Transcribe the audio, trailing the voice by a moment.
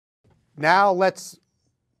now let's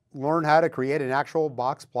learn how to create an actual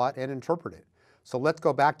box plot and interpret it. So let's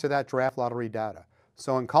go back to that draft lottery data.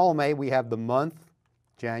 So in column A, we have the month,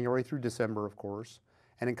 January through December, of course.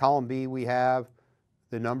 And in column B, we have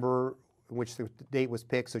the number in which the date was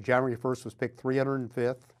picked. So January 1st was picked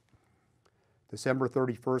 305th. December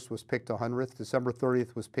 31st was picked 100th. December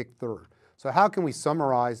 30th was picked 3rd. So how can we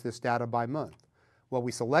summarize this data by month? Well,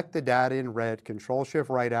 we select the data in red, Control-Shift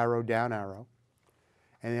right arrow, down arrow.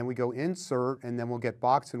 And then we go Insert, and then we'll get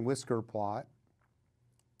Box and Whisker Plot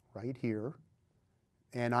right here.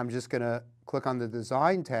 And I'm just going to click on the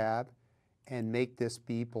Design tab and make this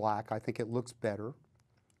be black. I think it looks better.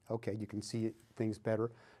 Okay, you can see things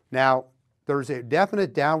better. Now, there's a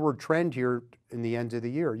definite downward trend here in the end of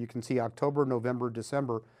the year. You can see October, November,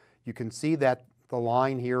 December. You can see that the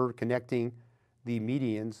line here connecting the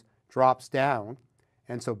medians drops down.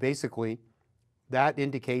 And so basically, that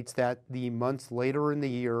indicates that the months later in the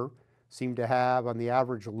year seem to have, on the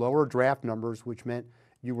average, lower draft numbers, which meant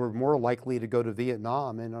you were more likely to go to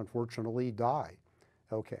Vietnam and unfortunately die.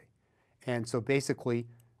 Okay, and so basically,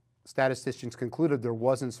 statisticians concluded there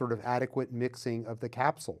wasn't sort of adequate mixing of the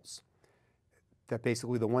capsules. That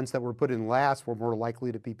basically the ones that were put in last were more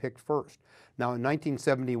likely to be picked first. Now in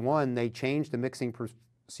 1971, they changed the mixing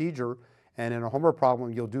procedure, and in a homework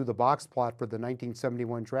problem, you'll do the box plot for the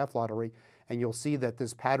 1971 draft lottery, and you'll see that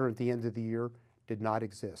this pattern at the end of the year did not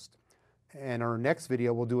exist. In our next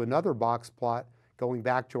video, we'll do another box plot going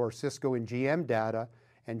back to our Cisco and GM data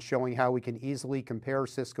and showing how we can easily compare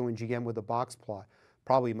Cisco and GM with a box plot.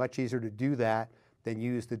 Probably much easier to do that than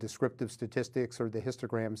use the descriptive statistics or the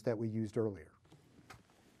histograms that we used earlier.